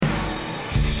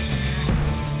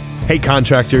Hey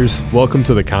contractors, welcome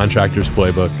to the Contractors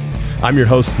Playbook. I'm your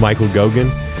host, Michael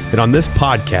Gogan, and on this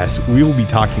podcast, we will be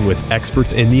talking with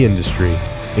experts in the industry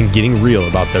and getting real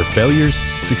about their failures,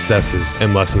 successes,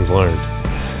 and lessons learned.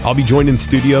 I'll be joined in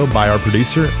studio by our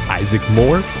producer, Isaac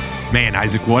Moore. Man,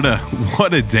 Isaac, what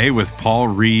a day with Paul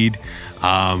Reed.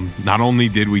 Not only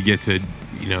did we get to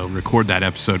record that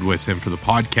episode with him for the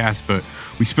podcast, but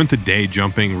we spent the day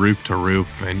jumping roof to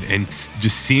roof and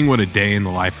just seeing what a day in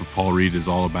the life of Paul Reed is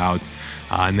all about.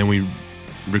 And then we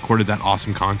recorded that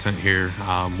awesome content here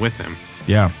with him.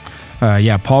 Yeah.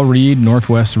 Paul Reed,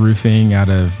 Northwest Roofing out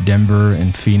of Denver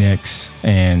and Phoenix.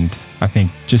 And I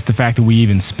think just the fact that we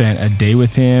even spent a day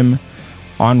with him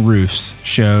on roofs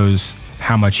shows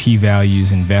how much he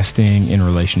values investing in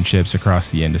relationships across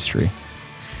the industry.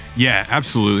 Yeah,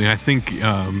 absolutely. And I think,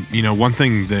 one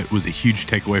thing that was a huge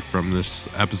takeaway from this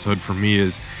episode for me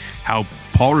is how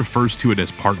Paul refers to it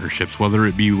as partnerships, whether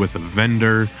it be with a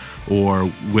vendor or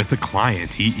with a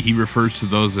client. He refers to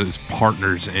those as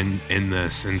partners in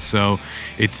this. And so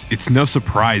it's no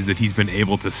surprise that he's been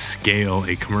able to scale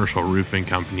a commercial roofing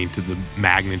company to the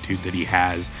magnitude that he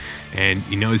has. And,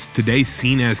 is today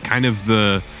seen as kind of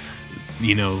the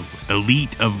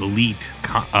elite of elite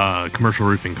commercial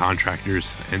roofing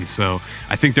contractors. And so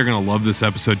I think they're going to love this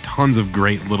episode. Tons of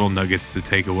great little nuggets to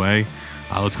take away.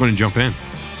 Let's go ahead and jump in.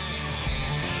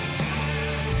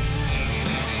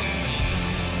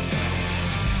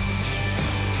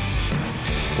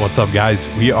 What's up, guys?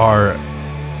 We are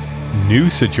new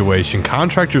situation,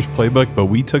 Contractors Playbook, but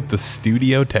we took the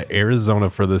studio to Arizona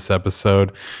for this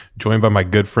episode, joined by my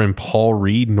good friend Paul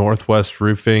Reed, Northwest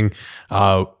Roofing.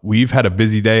 We've had a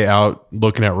busy day out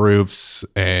looking at roofs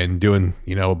and doing,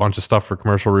 a bunch of stuff for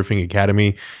Commercial Roofing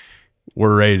Academy.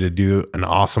 We're ready to do an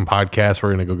awesome podcast. We're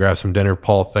going to go grab some dinner.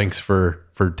 Paul, thanks for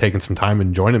taking some time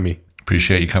and joining me.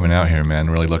 Appreciate you coming out here, man.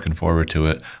 Really looking forward to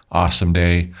it. Awesome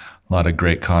day. A lot of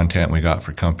great content we got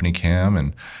for Company Cam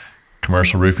and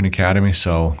Commercial Roofing Academy,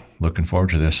 so looking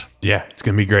forward to this. Yeah, it's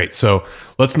going to be great. So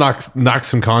let's knock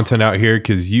some content out here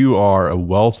because you are a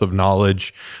wealth of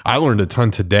knowledge. I learned a ton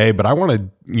today, but I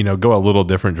want to, go a little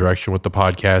different direction with the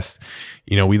podcast.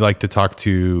 We like to talk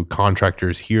to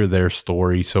contractors, hear their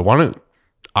story. So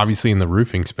obviously in the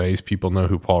roofing space, people know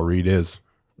who Paul Reed is.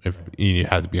 If you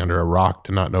had to be under a rock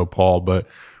to not know Paul, but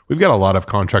we've got a lot of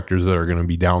contractors that are going to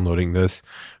be downloading this.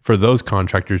 For those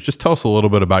contractors, just tell us a little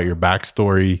bit about your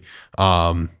backstory,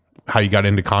 how you got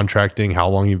into contracting, how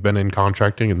long you've been in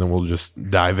contracting, and then we'll just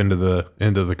dive into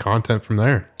the content from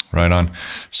there. Right on.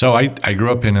 So I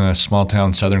grew up in a small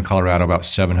town, southern Colorado, about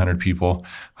 700 people.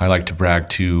 I like to brag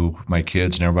to my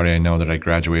kids and everybody I know that I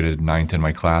graduated 9th in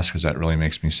my class because that really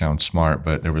makes me sound smart,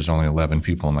 but there was only 11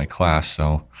 people in my class,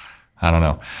 so I don't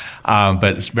know.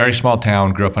 But it's a very small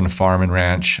town, grew up on a farm and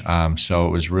ranch, so it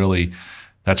was really...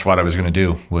 That's what I was going to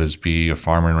do, was be a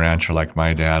farmer and rancher like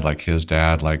my dad, like his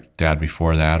dad, like dad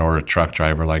before that, or a truck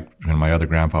driver like my other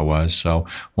grandpa was. So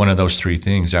one of those three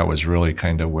things, that was really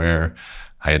kind of where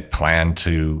I had planned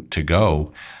to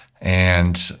go.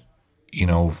 And,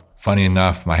 funny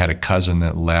enough, I had a cousin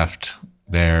that left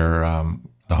there,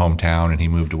 the hometown, and he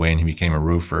moved away and he became a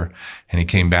roofer. And he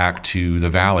came back to the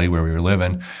valley where we were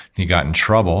living. He got in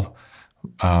trouble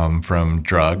from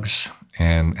drugs,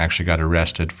 and actually got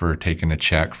arrested for taking a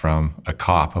check from a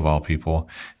cop of all people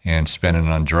and spending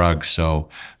it on drugs. So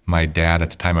my dad,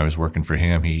 at the time I was working for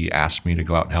him, he asked me to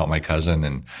go out and help my cousin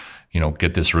and,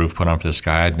 get this roof put on for this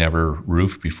guy. I'd never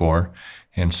roofed before.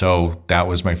 And so that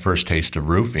was my first taste of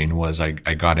roofing. Was I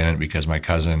got in it because my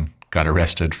cousin got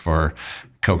arrested for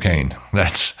cocaine.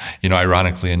 That's,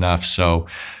 ironically enough. So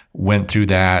went through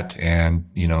that and,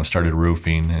 started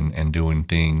roofing and doing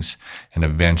things, and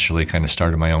eventually kind of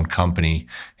started my own company.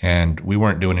 And we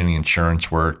weren't doing any insurance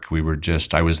work.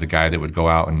 I was the guy that would go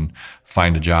out and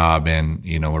find a job and,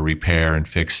 a repair and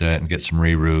fix it and get some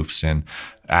re-roofs and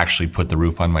actually put the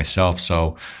roof on myself.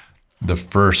 So the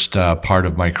first part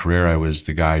of my career, I was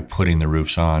the guy putting the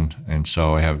roofs on. And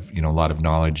so I have, a lot of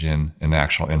knowledge in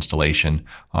actual installation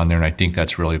on there. And I think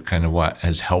that's really kind of what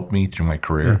has helped me through my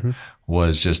career. Mm-hmm.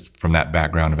 Was just from that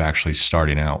background of actually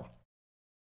starting out.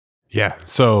 Yeah.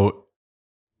 So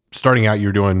starting out,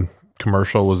 you're doing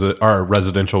commercial, or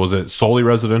residential? Was it solely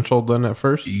residential then at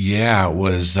first? Yeah, it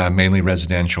was mainly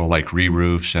residential, like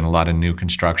re-roofs and a lot of new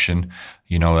construction.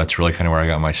 That's really kind of where I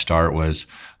got my start, was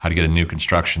how to get a new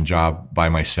construction job by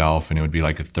myself. And it would be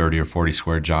like a 30 or 40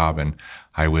 square job. And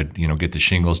I would, get the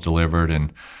shingles delivered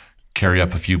and carry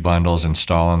up a few bundles,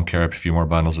 install them, carry up a few more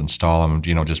bundles, install them,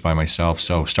 just by myself.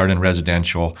 So started in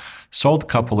residential, sold a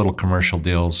couple little commercial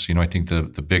deals. I think the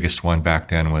biggest one back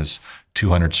then was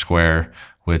 200 square,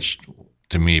 which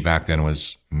to me back then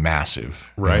was massive.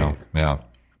 Right. You know? Yeah.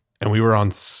 And we were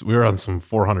on some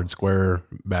 400 square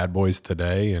bad boys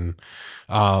today. And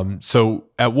so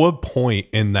at what point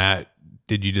in that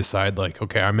did you decide, like,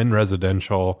 okay, I'm in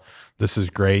residential, this is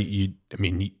great? You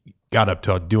got up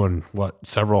to doing what,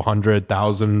 several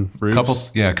 100,000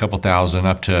 roofs? A couple thousand,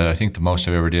 up to, I think the most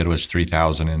I ever did was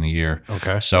 3,000 in a year.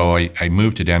 Okay. So I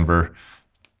moved to Denver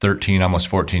 13, almost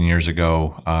 14 years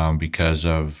ago, because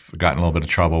of got in a little bit of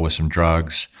trouble with some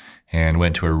drugs and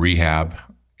went to a rehab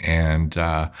and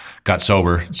got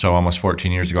sober. So almost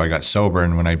 14 years ago, I got sober.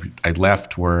 And when I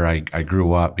left where I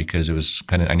grew up, because it was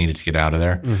I needed to get out of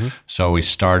there. Mm-hmm. So we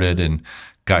started and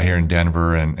got here in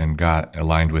Denver and got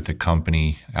aligned with a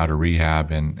company out of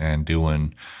rehab and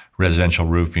doing residential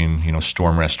roofing,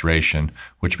 storm restoration,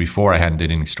 which before I hadn't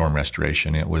did any storm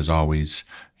restoration. It was always,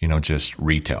 just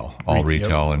retail, all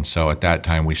retail. Yep. And so at that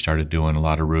time we started doing a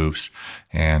lot of roofs,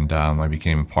 and I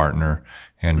became a partner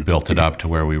and built it up to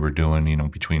where we were doing,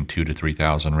 between 2,000 to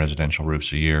 3,000 residential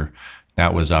roofs a year.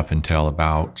 That was up until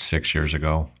about 6 years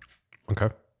ago. Okay.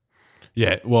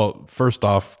 Yeah. Well, first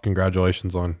off,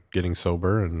 congratulations on getting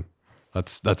sober, and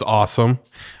that's awesome.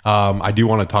 I do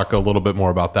want to talk a little bit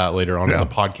more about that later on in the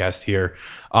podcast here.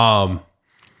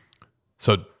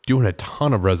 So doing a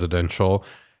ton of residential,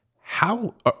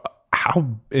 how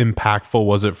impactful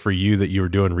was it for you that you were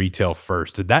doing retail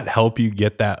first? Did that help you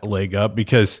get that leg up?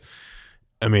 Because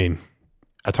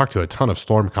I talked to a ton of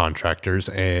storm contractors,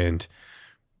 and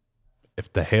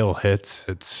if the hail hits,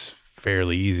 it's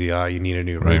fairly easy. You need a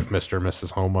new roof, Mr. or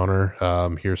Mrs.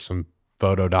 Homeowner. Here's some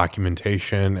photo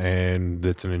documentation, and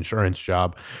it's an insurance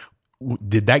job.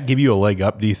 Did that give you a leg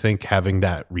up, do you think, having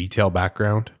that retail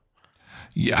background?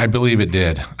 Yeah, I believe it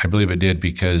did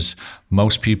because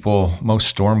most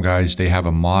storm guys, they have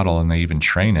a model and they even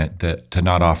train it to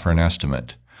not offer an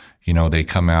estimate. They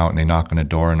come out and they knock on a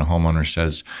door and the homeowner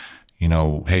says,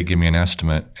 hey, give me an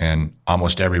estimate. And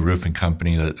almost every roofing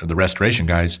company, the restoration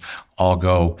guys all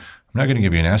go, I'm not going to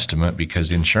give you an estimate because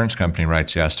the insurance company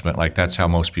writes the estimate. Like, that's how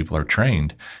most people are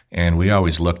trained. And we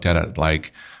always looked at it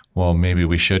like, well, maybe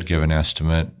we should give an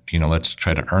estimate. Let's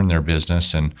try to earn their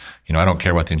business. And, I don't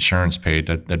care what the insurance paid.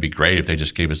 That'd be great if they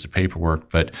just gave us the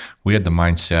paperwork. But we had the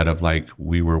mindset of, like,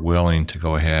 we were willing to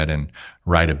go ahead and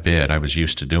write a bid. I was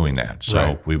used to doing that.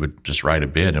 So we would just write a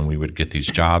bid and we would get these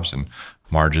jobs, and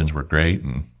margins were great,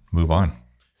 and move on.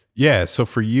 Yeah. So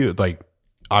for you, like,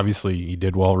 obviously you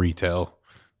did well retail,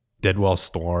 did well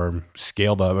storm,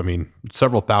 scaled up.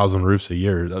 Several thousand roofs a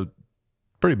year, a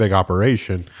pretty big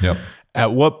operation. Yep.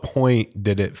 At what point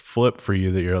did it flip for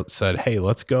you that you said, hey,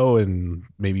 let's go and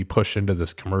maybe push into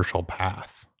this commercial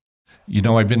path?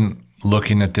 I've been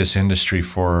looking at this industry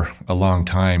for a long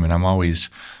time, and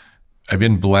I've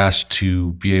been blessed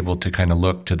to be able to kind of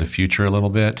look to the future a little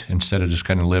bit instead of just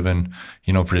kind of living,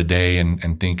 for today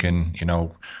and thinking,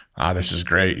 this is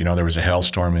great. There was a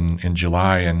hailstorm in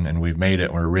July and we've made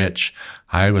it, we're rich.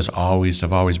 I've always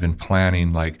been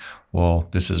planning, like, well,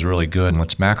 this is really good and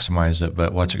let's maximize it,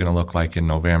 but what's it going to look like in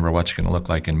November? What's it going to look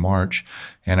like in March?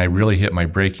 And I really hit my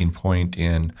breaking point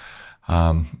in,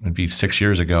 it'd be 6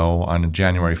 years ago on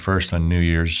January 1st on New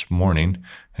Year's morning.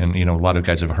 And, a lot of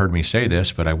guys have heard me say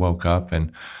this, but I woke up and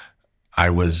I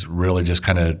was really just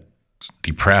kind of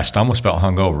depressed, almost felt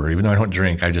hungover. Even though I don't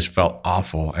drink, I just felt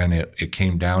awful. And it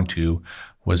came down to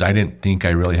was I didn't think I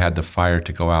really had the fire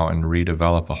to go out and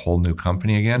redevelop a whole new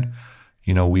company again.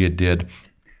 We had did,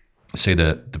 say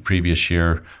the previous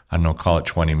year, I don't know, call it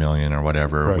 20 million or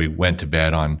whatever. Right. We went to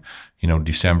bed on,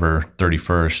 December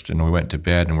 31st, and we went to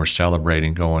bed and we're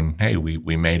celebrating going, hey,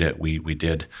 we made it. We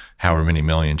did however many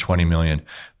million, 20 million.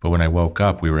 But when I woke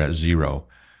up, we were at zero.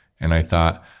 And I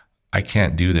thought, I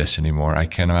can't do this anymore. I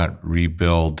cannot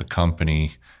rebuild the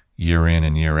company year in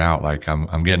and year out. Like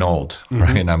I'm getting old,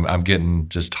 right? And I'm getting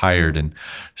just tired. And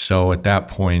so at that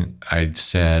point I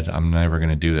said, I'm never going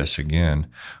to do this again.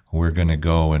 We're going to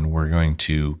go and we're going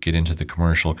to get into the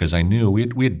commercial, because I knew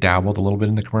we had dabbled a little bit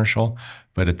in the commercial,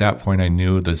 but at that point I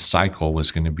knew the cycle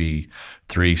was going to be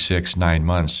 3, 6, 9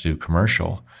 months to do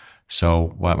commercial.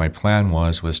 So what my plan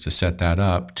was to set that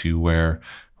up to where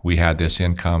we had this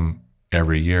income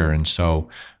every year. And so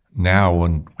now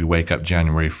when we wake up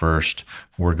January 1st,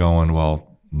 we're going, well,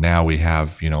 now we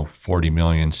have, 40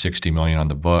 million, 60 million on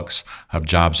the books of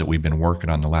jobs that we've been working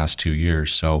on the last 2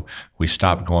 years. So we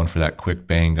stopped going for that quick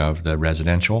bang of the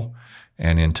residential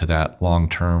and into that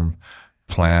long-term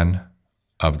plan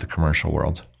of the commercial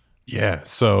world. Yeah.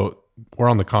 So we're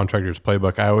on the Contractors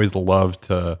Playbook. I always love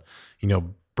to,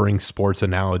 bring sports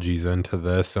analogies into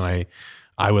this. And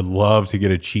I would love to get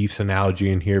a Chiefs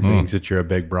analogy in here, being that you're a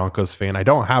big Broncos fan. I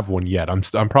don't have one yet.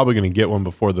 I'm probably going to get one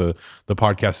before the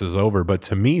podcast is over. But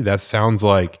to me, that sounds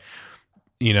like,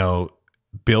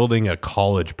 building a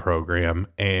college program,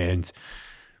 and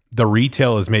the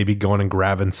retail is maybe going and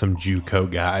grabbing some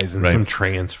JUCO guys and some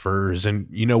transfers. And,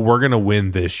 we're going to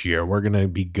win this year. We're going to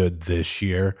be good this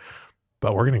year.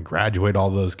 But we're going to graduate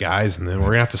all those guys, and then we're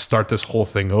going to have to start this whole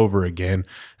thing over again,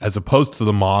 as opposed to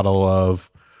the model of,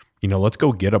 let's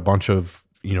go get a bunch of,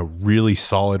 really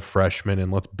solid freshmen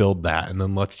and let's build that. And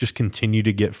then let's just continue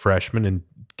to get freshmen and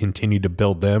continue to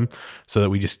build them so that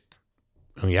we just,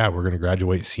 we're going to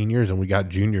graduate seniors and we got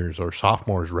juniors or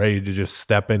sophomores ready to just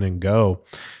step in and go.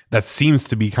 That seems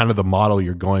to be kind of the model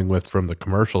you're going with from the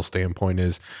commercial standpoint,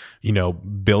 is,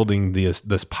 building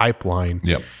this pipeline.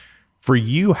 Yep. For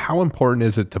you, how important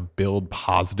is it to build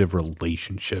positive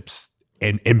relationships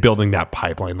and building that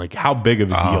pipeline? Like, how big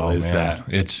of a deal is that?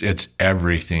 It's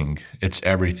everything. It's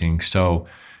everything. So,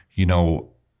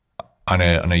 on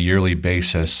a yearly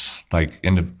basis,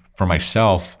 for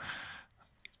myself,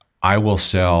 I will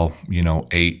sell,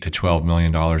 $8 to $12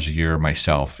 million a year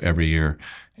myself every year.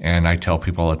 And I tell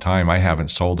people all the time, I haven't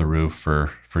sold a roof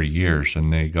for years.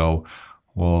 And they go,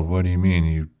 well, what do you mean?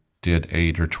 You did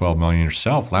 8 or 12 million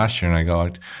yourself last year. And I go,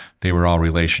 they were all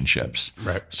relationships.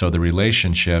 Right. So the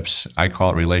relationships, I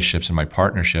call it relationships, and my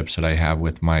partnerships that I have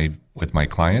with my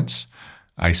clients,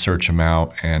 I search them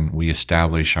out and we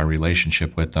establish our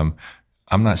relationship with them.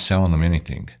 I'm not selling them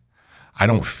anything. I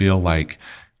don't feel like,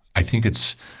 I think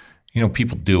it's,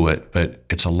 people do it, but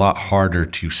it's a lot harder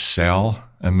to sell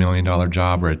 $1 million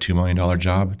job or a $2 million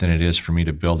job than it is for me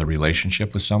to build a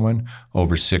relationship with someone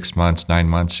over 6 months, 9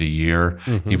 months, a year,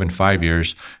 even 5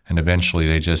 years. And eventually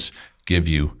they just give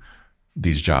you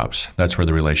these jobs. That's where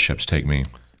the relationships take me.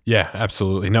 Yeah,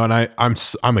 absolutely. No, and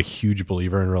I'm a huge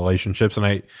believer in relationships,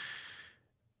 and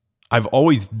I've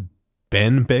always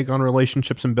been big on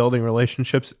relationships and building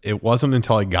relationships. It wasn't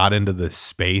until I got into this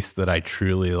space that I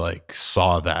truly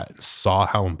saw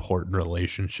how important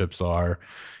relationships are.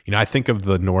 I think of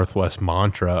the Northwest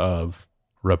mantra of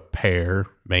repair,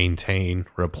 maintain,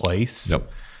 replace.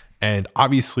 Yep. And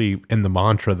obviously in the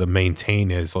mantra, the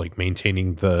maintain is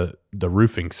maintaining the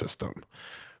roofing system.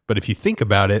 But if you think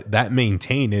about it, that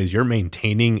maintain is you're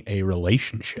maintaining a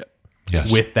relationship. Yes.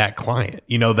 With that client.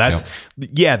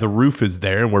 The roof is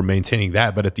there and we're maintaining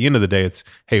that. But at the end of the day, it's,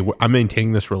 hey, I'm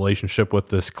maintaining this relationship with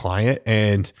this client.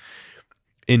 And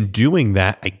in doing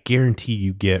that, I guarantee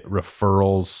you get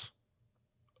referrals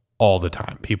all the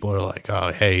time. People are like,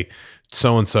 oh, hey,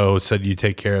 so-and-so said you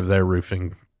take care of their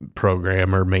roofing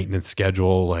program or maintenance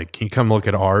schedule. Can you come look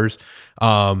at ours?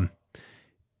 How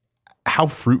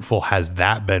fruitful has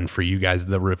that been for you guys,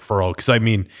 the referral?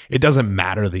 Because it doesn't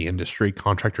matter the industry.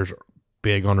 Contractors are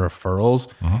big on referrals,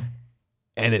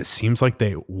 and it seems like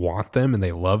they want them and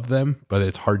they love them, but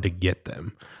it's hard to get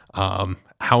them.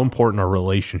 How important are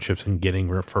relationships in getting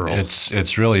referrals?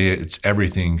 It's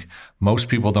everything. Most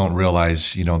people don't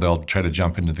realize, they'll try to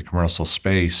jump into the commercial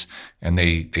space and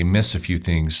they miss a few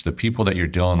things. The people that you're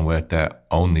dealing with that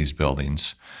own these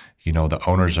buildings, the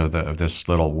owners of this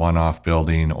little one-off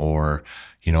building, or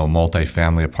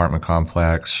multifamily apartment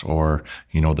complex, or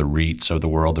the REITs of the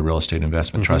world, the real estate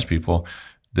investment trust people.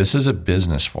 This is a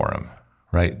business for them,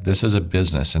 right? This is a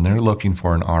business, and they're looking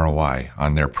for an ROI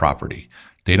on their property.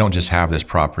 They don't just have this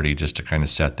property just to kind of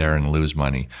sit there and lose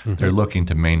money. They're looking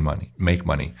to make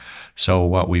money. So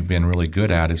what we've been really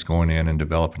good at is going in and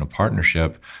developing a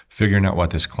partnership, figuring out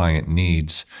what this client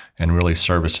needs, and really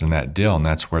servicing that deal. And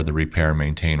that's where the repair,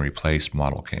 maintain, replace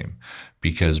model came.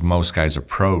 Because most guys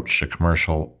approach a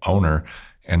commercial owner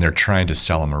and they're trying to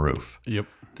sell them a roof. Yep.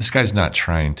 This guy's not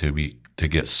trying to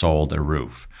get sold a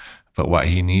roof. But what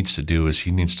he needs to do is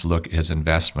he needs to look at his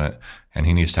investment, and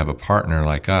he needs to have a partner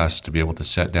like us to be able to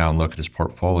sit down, look at his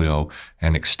portfolio,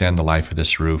 and extend the life of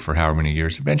this roof for however many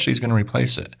years. Eventually, he's going to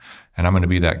replace it, and I'm going to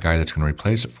be that guy that's going to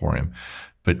replace it for him.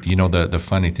 But the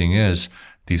funny thing is,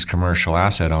 these commercial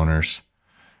asset owners,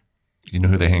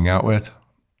 who they hang out with?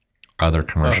 Other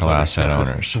commercial asset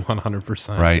owners.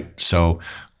 100%. Right? So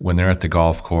when they're at the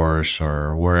golf course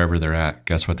or wherever they're at,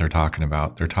 guess what they're talking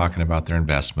about? They're talking about their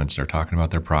investments. They're talking about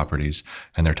their properties.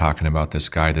 And they're talking about this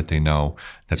guy that they know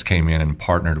that's came in and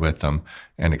partnered with them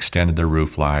and extended their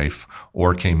roof life,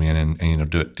 or came in and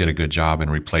did a good job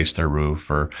and replaced their roof,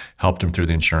 or helped them through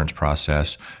the insurance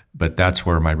process. But that's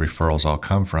where my referrals all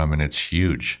come from, and it's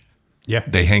huge. Yeah.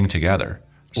 They hang together.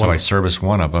 So I service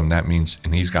one of them. That means,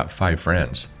 and he's got 5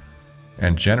 friends.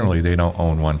 And generally, they don't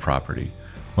own one property.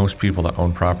 Most people that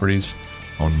own properties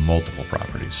own multiple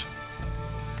properties.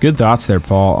 Good thoughts there,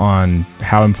 Paul, on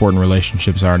how important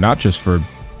relationships are, not just for,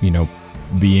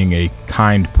 being a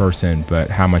kind person, but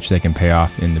how much they can pay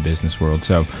off in the business world.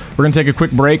 So we're going to take a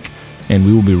quick break, and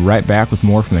we will be right back with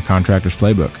more from the Contractor's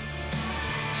Playbook.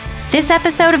 This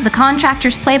episode of the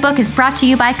Contractor's Playbook is brought to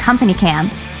you by CompanyCam.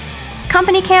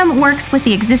 CompanyCam works with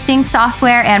the existing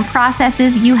software and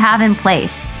processes you have in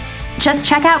place. Just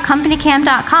check out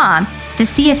CompanyCam.com to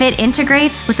see if it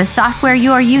integrates with the software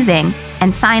you are using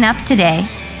and sign up today.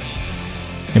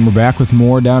 And we're back with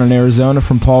more down in Arizona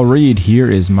from Paul Reed.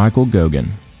 Here is Michael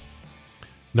Gogan.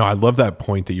 No, I love that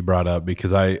point that you brought up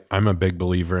because I'm a big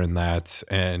believer in that.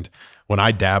 And when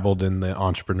I dabbled in the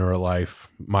entrepreneur life,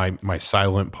 my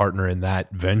silent partner in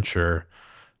that venture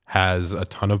has a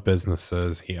ton of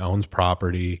businesses. He owns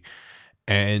property.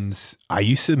 And I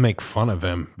used to make fun of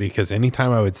him because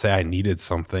anytime I would say I needed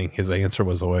something, his answer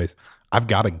was always, I've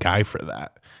got a guy for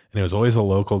that. And it was always a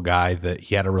local guy that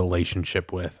he had a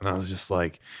relationship with. And I was just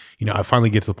like, I finally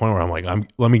get to the point where I'm like,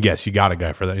 let me guess, you got a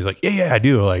guy for that. He's like, yeah, I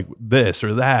do. Like this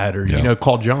or that, or,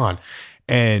 call John.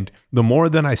 And the more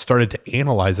then I started to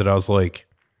analyze it, I was like,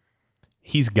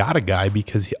 he's got a guy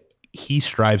because he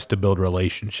strives to build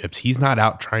relationships. He's not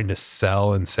out trying to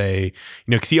sell and say,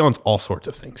 because he owns all sorts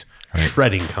of things. Right.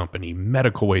 Shredding company,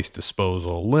 medical waste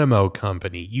disposal, limo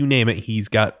company, you name it. He's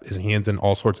got his hands in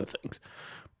all sorts of things.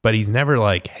 But he's never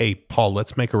like, hey, Paul,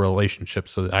 let's make a relationship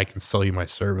so that I can sell you my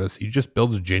service. He just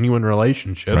builds genuine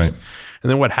relationships. Right. And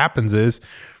then what happens is,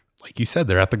 like you said,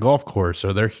 they're at the golf course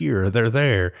or they're here or they're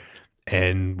there.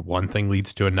 And one thing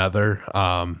leads to another.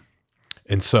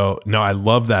 And so, no, I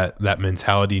love that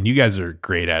mentality. And you guys are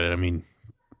great at it. I mean,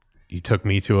 you took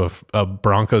me to a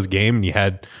Broncos game and you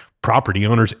had property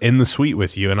owners in the suite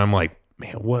with you. And I'm like,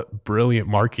 man, what brilliant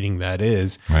marketing that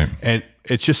is. Right. And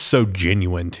it's just so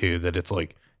genuine too, that it's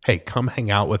like, hey, come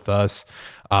hang out with us.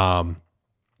 Do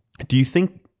you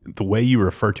think the way you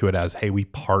refer to it as, hey, we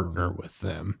partner with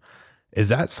them, is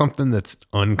that something that's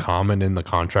uncommon in the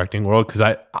contracting world? Because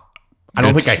I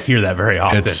don't think I hear that very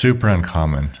often. It's super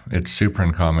uncommon.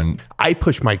 I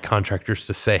push my contractors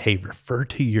to say, hey, refer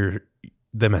to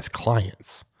them as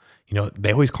clients.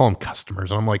 They always call them customers.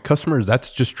 And I'm like, customers,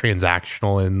 that's just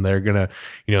transactional. And they're going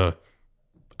to,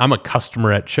 I'm a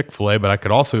customer at Chick-fil-A, but I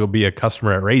could also be a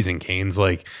customer at Raising Cane's.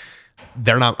 Like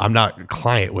I'm not a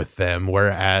client with them.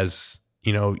 Whereas,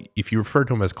 if you refer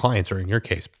to them as clients or in your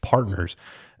case, partners,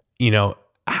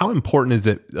 how important is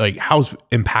it? Like how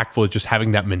impactful is just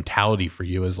having that mentality for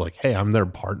you is like, hey, I'm their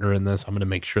partner in this. I'm going to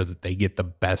make sure that they get the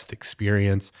best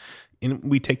experience and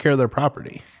we take care of their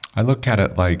property. I look at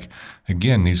it like,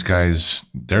 again, these guys,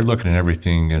 they're looking at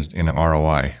everything as in an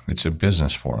ROI. It's a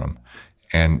business for them.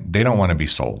 And they don't want to be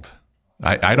sold.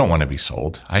 I don't want to be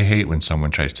sold. I hate when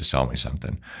someone tries to sell me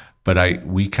something. But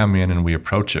we come in and we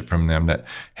approach it from them that,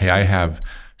 hey, I have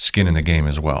skin in the game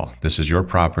as well. This is your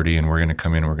property and we're going to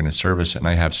come in and we're going to service it. And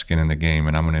I have skin in the game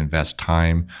and I'm going to invest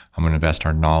time. I'm going to invest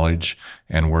our knowledge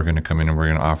and we're going to come in and we're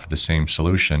going to offer the same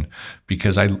solution.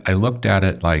 Because I looked at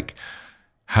it like,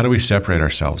 how do we separate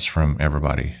ourselves from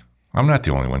everybody? I'm not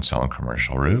the only one selling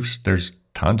commercial roofs. There's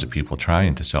tons of people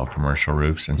trying to sell commercial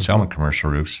roofs and selling commercial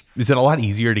roofs. Is it a lot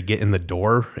easier to get in the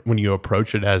door when you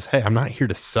approach it as, hey, I'm not here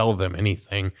to sell them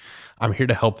anything. I'm here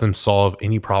to help them solve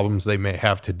any problems they may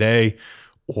have today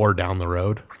or down the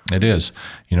road? It is.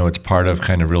 It's part of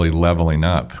kind of really leveling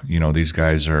up. These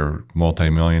guys are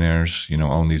multimillionaires,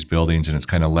 own these buildings, and it's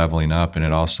kind of leveling up. And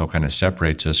it also kind of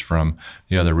separates us from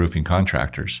the other roofing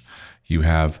contractors. You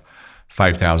have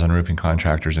 5,000 roofing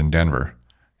contractors in Denver.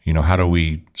 How do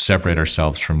we separate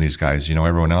ourselves from these guys?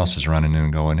 Everyone else is running in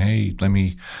and going, hey, let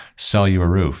me sell you a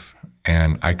roof.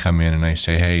 And I come in and I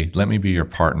say, hey, let me be your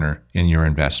partner in your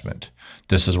investment.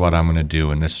 This is what I'm going to do,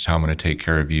 and this is how I'm going to take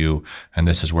care of you, and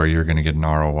this is where you're going to get an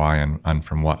ROI on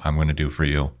from what I'm going to do for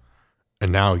you.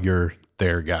 And now you're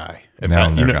their guy.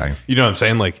 I'm their guy. You know what I'm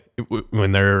saying? Like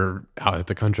when they're out at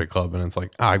the country club and it's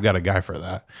like, I've got a guy for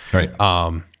that.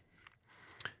 Right.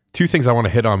 Two things I want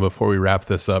to hit on before we wrap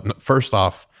this up. First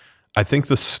off, I think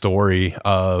the story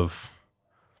of,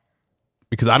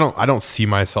 because I don't see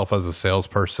myself as a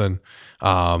salesperson,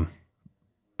 but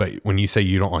when you say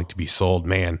you don't like to be sold,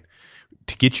 man,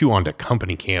 to get you onto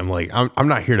CompanyCam, like I'm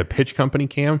not here to pitch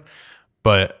CompanyCam,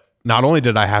 but not only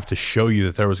did I have to show you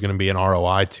that there was going to be an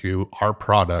ROI to our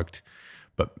product,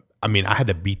 but I mean, I had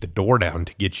to beat the door down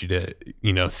to get you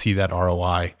to, see that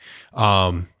ROI.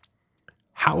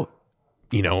 How,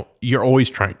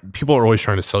 people are always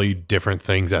trying to sell you different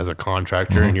things as a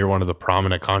contractor, mm-hmm. and you're one of the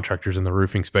prominent contractors in the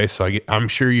roofing space. So I'm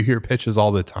sure you hear pitches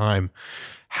all the time.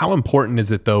 How important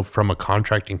is it though, from a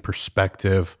contracting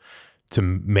perspective, to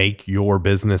make your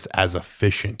business as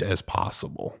efficient as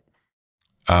possible?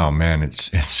 Oh man, it's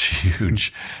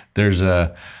huge. There's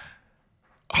a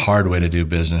hard way to do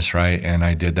business, right? And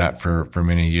I did that for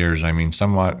many years. I mean,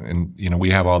 somewhat, and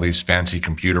we have all these fancy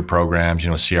computer programs,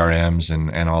 CRMs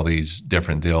and all these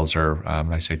different deals. Or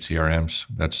I say CRMs,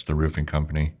 that's the roofing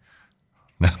company.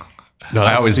 No,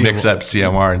 I always mix up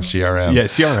CMR and CRM. Yeah,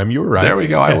 CRM, you were right. There we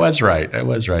go. Yeah. I was right.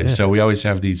 Yeah. So we always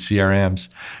have these CRMs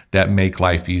that make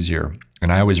life easier.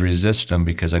 And I always resist them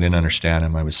because I didn't understand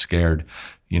them. I was scared,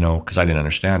 because I didn't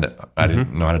understand it. I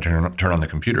didn't know how to turn on the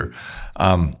computer.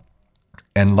 And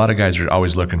a lot of guys are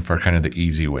always looking for kind of the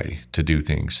easy way to do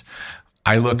things.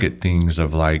 I look at things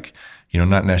of like,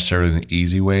 not necessarily the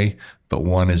easy way, but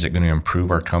one, is it going to improve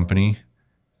our company?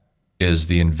 Is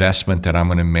the investment that I'm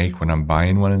going to make when I'm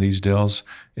buying one of these deals,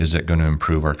 is it going to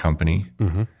improve our company?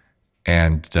 Mm-hmm.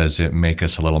 And does it make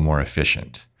us a little more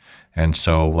efficient? And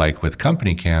so like with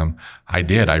Company Cam, I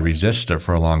resisted it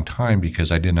for a long time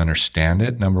because I didn't understand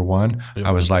it. Number one, yep.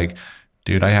 I was like,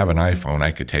 dude, I have an iPhone.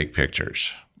 I could take pictures.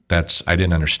 I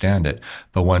didn't understand it.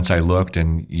 But once I looked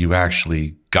and you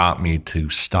actually got me to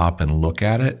stop and look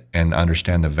at it and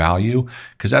understand the value,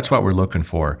 because that's what we're looking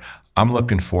for. I'm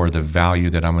looking for the value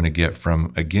that I'm going to get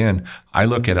from, again, I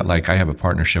look at it like I have a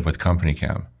partnership with Company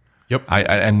Cam. Yep.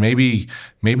 And maybe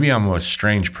I'm a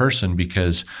strange person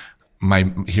because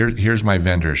here's my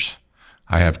vendors.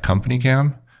 I have Company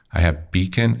Cam, I have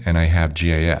Beacon, and I have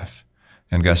GAF.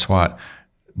 And guess what?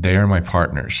 They are my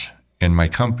partners. In my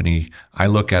company, I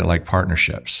look at it like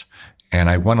partnerships. And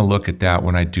I want to look at that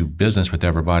when I do business with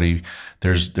everybody.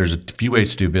 There's a few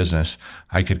ways to do business.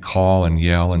 I could call and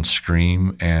yell and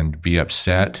scream and be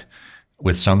upset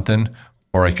with something,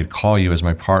 or I could call you as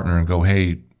my partner and go,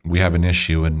 hey, we have an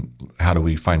issue and how do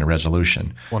we find a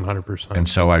resolution? 100%. And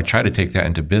so I try to take that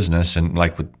into business, and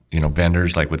like with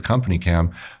vendors, like with Company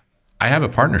Cam, I have a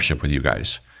partnership with you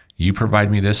guys. You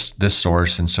provide me this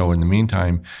source, and so in the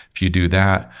meantime, if you do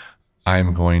that,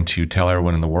 I'm going to tell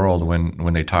everyone in the world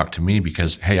when they talk to me,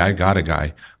 because, hey, I got a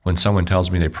guy. When someone tells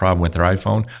me they have a problem with their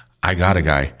iPhone, I got a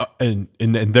guy. And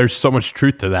there's so much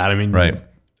truth to that. I mean, right.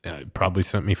 It probably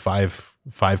sent me five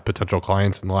potential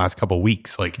clients in the last couple of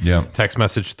weeks, text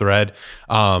message thread.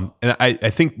 And I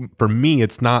think for me,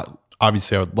 it's not,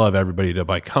 obviously I would love everybody to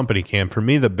buy Company Cam. For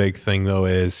me, the big thing though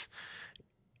is,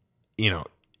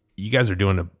 you guys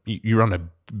are you run a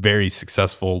very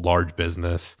successful large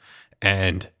business,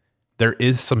 and there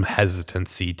is some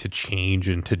hesitancy to change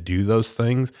and to do those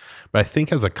things. But I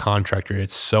think as a contractor,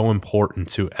 it's so important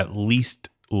to at least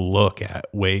look at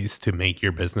ways to make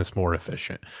your business more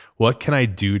efficient. What can I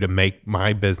do to make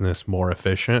my business more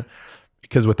efficient?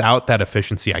 Because without that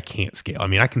efficiency, I can't scale. I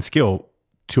mean, I can scale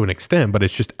to an extent, but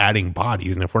it's just adding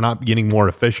bodies. And if we're not getting more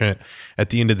efficient at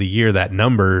the end of the year, that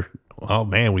number, well,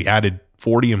 man, we added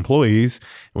 40 employees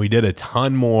and we did a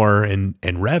ton more in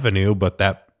revenue, but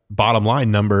that bottom line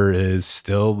number is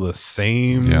still the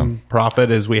same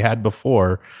profit as we had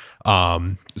before.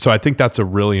 So I think that's a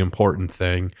really important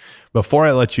thing. Before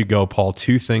I let you go, Paul,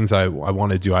 two things I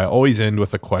want to do. I always end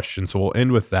with a question, so we'll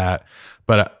end with that.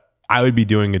 But I would be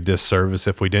doing a disservice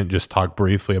if we didn't just talk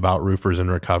briefly about Roofers in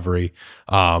Recovery.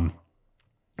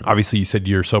 Obviously, you said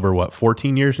you're sober,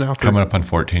 14 years now? Coming up on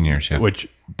 14 years, yeah. Which,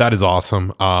 that is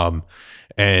awesome.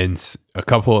 And a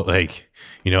couple,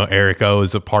 Eric O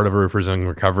is a part of Roofers in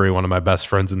Recovery, one of my best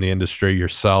friends in the industry,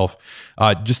 yourself.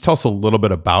 Just tell us a little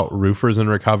bit about Roofers in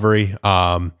Recovery.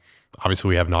 Obviously,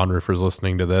 we have non-roofers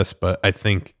listening to this, but I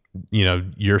think,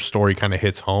 your story kind of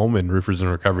hits home, and Roofers in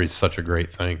Recovery is such a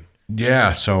great thing.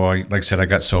 Yeah. So like I said, I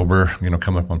got sober,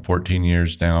 coming up on 14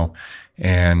 years now.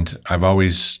 And I've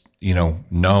always,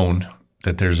 known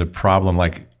that there's a problem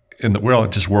like in the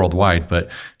world, just worldwide, but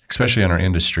especially in our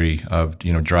industry of,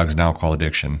 drugs and alcohol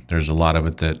addiction. There's a lot of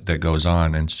it that goes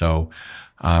on. And so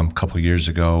a couple of years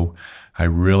ago,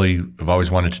 I've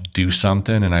always wanted to do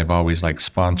something, and I've always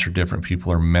sponsored different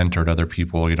people or mentored other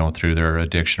people, through their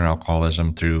addiction or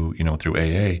alcoholism through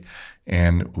AA.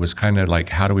 And it was kind of like,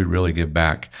 how do we really give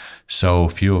back? So a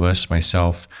few of us,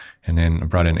 myself, and then I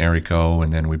brought in Eric O,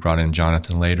 and then we brought in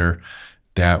Jonathan later,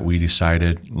 that we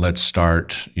decided, let's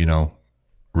start,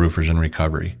 Roofers in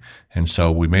Recovery. And so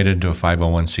we made it into a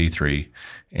 501c3,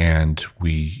 and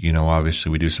we, obviously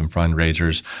we do some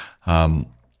fundraisers.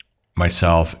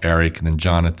 Myself, Eric, and then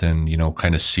Jonathan,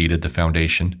 kind of seeded the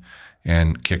foundation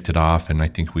and kicked it off. And I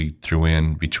think we threw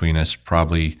in between us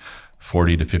probably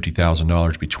 $40,000 to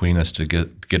 $50,000 between us to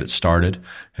get it started.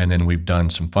 And then we've done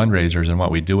some fundraisers. And what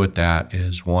we do with that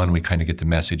is, one, we kind of get the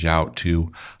message out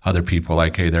to other people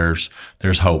like, hey, there's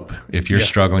hope. If you're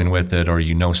struggling with it,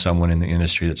 or someone in the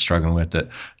industry that's struggling with it,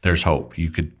 there's hope. You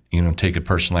could, take a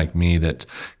person like me that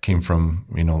came from,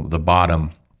 the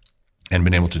bottom and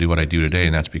been able to do what I do today,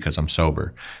 and that's because I'm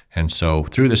sober. And so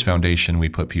through this foundation, we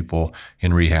put people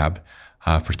in rehab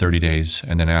for 30 days.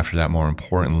 And then after that, more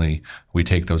importantly, we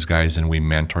take those guys and we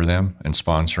mentor them and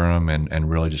sponsor them and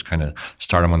really just kind of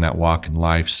start them on that walk in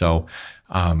life. So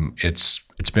it's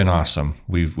been awesome.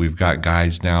 We've got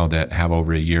guys now that have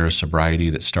over a year of sobriety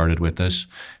that started with us,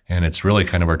 and it's really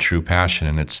kind of our true passion.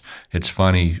 And it's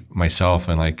funny, myself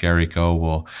and like Eric O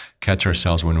will catch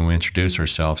ourselves when we introduce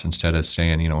ourselves, instead of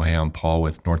saying, hey, I'm Paul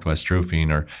with Northwest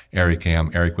Roofing, or Eric, hey, I'm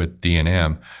Eric with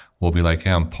D&M. We'll be like,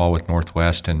 hey, I'm Paul with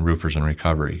Northwest and Roofers in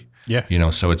Recovery. Yeah.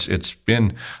 So it's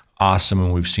been awesome,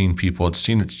 and we've seen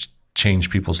it change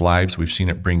people's lives. We've seen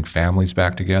it bring families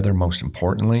back together, most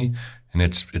importantly. And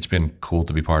it's been cool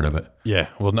to be part of it. Yeah.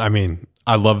 Well, I mean,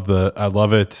 I love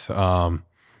it.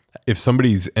 If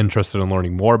somebody's interested in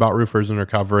learning more about Roofers in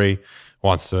Recovery,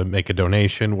 wants to make a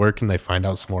donation, where can they find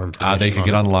out some more information? They could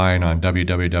get online on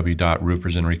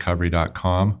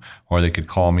www.roofersinrecovery.com, or they could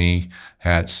call me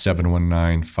at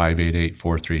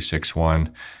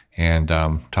 719-588-4361 and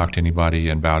talk to anybody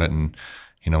about it, and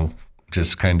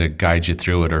just kind of guide you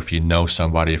through it. Or if you know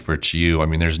somebody, if it's you, I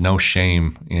mean, there's no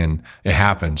shame in it.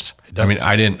 Happens. I mean,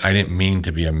 I didn't mean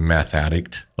to be a meth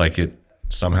addict. Like, it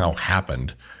somehow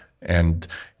happened, and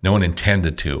no one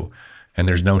intended to. And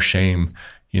there's no shame,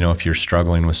 if you're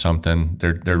struggling with something.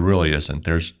 There really isn't.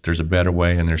 There's a better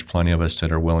way, and there's plenty of us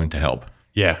that are willing to help.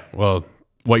 Yeah. Well,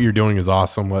 what you're doing is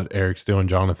awesome. What Eric's doing,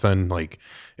 Jonathan, like,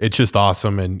 it's just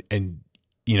awesome. And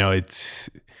it's,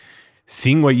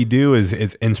 seeing what you do is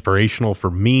inspirational for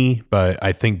me, but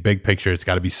I think big picture, it's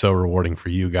got to be so rewarding for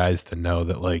you guys to know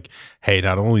that, like, hey,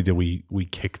 not only did we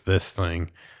kick this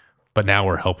thing, but now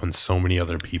we're helping so many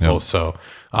other people. Yep. So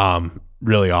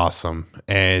really awesome.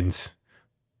 And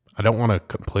I don't want to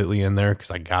completely end there,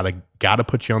 because I gotta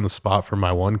put you on the spot for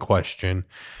my one question.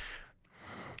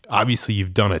 Obviously,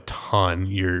 you've done a ton.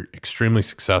 You're extremely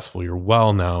successful. You're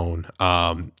well known.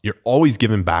 You're always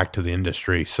giving back to the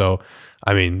industry. So,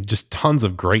 I mean, just tons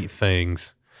of great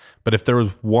things. But if there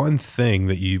was one thing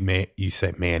that you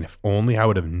say, man, if only I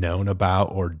would have known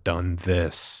about or done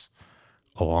this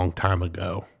a long time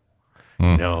ago,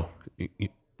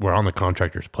 we're on the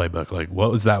Contractors Playbook. Like,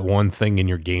 what was that one thing in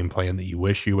your game plan that you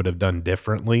wish you would have done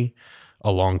differently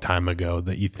a long time ago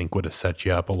that you think would have set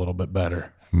you up a little bit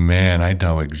better? Man, I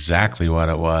know exactly what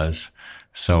it was.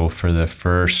 So for the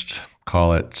first,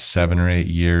 call it 7 or 8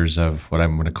 years of what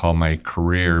I'm going to call my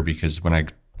career, because when I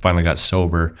finally got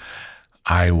sober,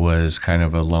 I was kind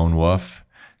of a lone wolf,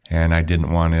 and I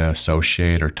didn't want to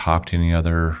associate or talk to any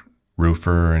other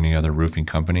roofer or any other roofing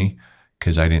company,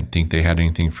 because I didn't think they had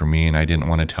anything for me, and I didn't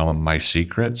want to tell them my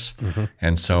secrets. Mm-hmm.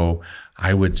 And so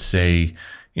I would say,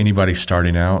 anybody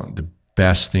starting out, the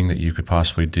best thing that you could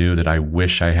possibly do that I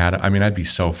wish I had, I mean, I'd be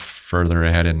so further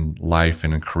ahead in life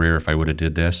and in career if I would have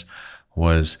did this,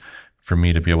 was for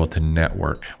me to be able to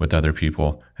network with other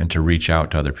people and to reach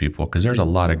out to other people, because there's a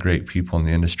lot of great people in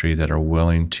the industry that are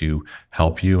willing to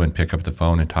help you and pick up the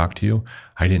phone and talk to you.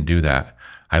 I didn't do that.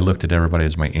 I looked at everybody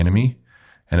as my enemy,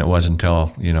 and it wasn't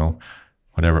until,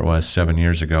 whatever it was, 7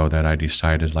 years ago, that I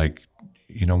decided, like,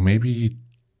 maybe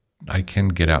I can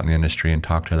get out in the industry and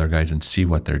talk to other guys and see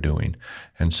what they're doing.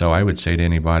 And so I would say to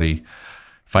anybody,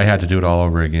 if I had to do it all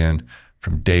over again,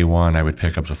 from day one, I would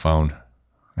pick up the phone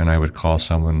and I would call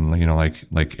someone,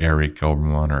 like Eric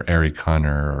Oberman or Eric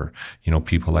Hunter or,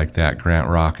 people like that, Grant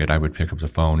Rocket. I would pick up the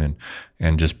phone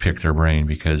and just pick their brain,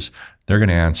 because they're going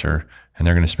to answer and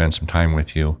they're going to spend some time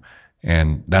with you.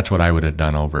 And that's what I would have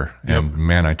done over. Yep. And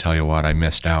man, I tell you what, I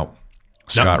missed out.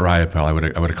 Scott Riopel, I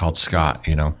would have called Scott,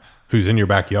 Who's in your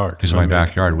backyard. Who's in my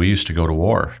backyard. We used to go to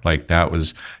war. Like, that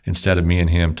was, instead of me and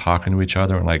him talking to each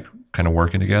other and like kind of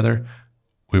working together,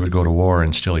 we would go to war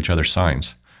and steal each other's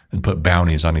signs and put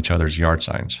bounties on each other's yard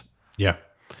signs. Yeah.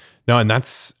 No, and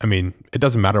that's, I mean, it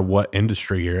doesn't matter what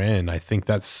industry you're in. I think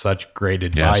that's such great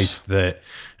advice that,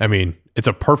 I mean, it's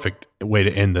a perfect way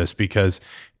to end this, because,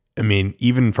 I mean,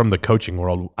 even from the coaching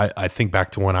world, I think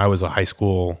back to when I was a high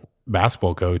school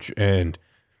basketball coach, and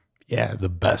yeah, the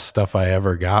best stuff I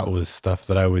ever got was stuff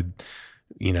that I would,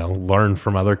 learn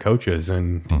from other coaches.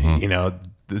 And,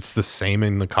 it's the same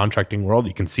in the contracting world.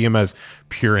 You can see them as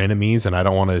pure enemies, and I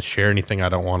don't want to share anything. I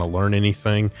don't want to learn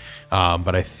anything.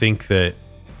 But I think that,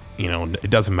 it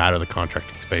doesn't matter the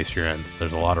contracting space you're in.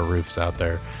 There's a lot of roofs out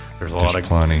there. There's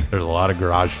plenty. There's a lot of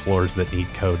garage floors that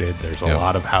need coated. There's a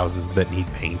lot of houses that need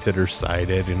painted or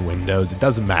sided and windows. It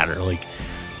doesn't matter. Like,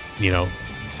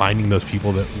 finding those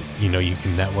people that you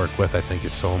can network with, I think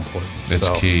is so important. It's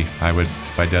key.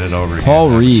 If I did it over again, Paul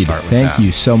Reed, thank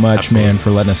you so much, man,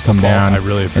 for letting us come down I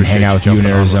really and hang out with you in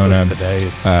Arizona today.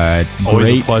 It's always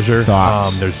a pleasure.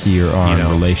 Thoughts There's here on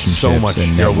relationships so much,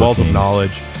 and you're a wealth of networking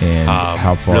knowledge, and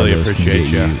how far really those can appreciate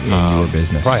get you in your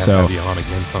business. Probably So have to have you on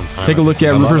again sometime. take a look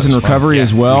at Roofers in Recovery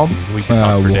as well. We can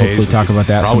talk for we'll days. hopefully talk about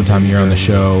that Probably sometime here on the during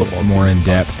show football more season. in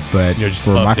depth. But Just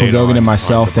for Michael update Gogan and on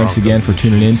myself, the thanks Broncos again for and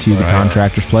tuning in Chiefs. to the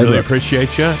Contractors Really Playbook.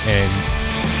 appreciate you, and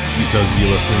those of you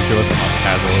listening to us,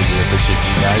 as always, we appreciate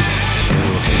you guys. And we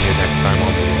will see you next time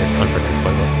on the Contractors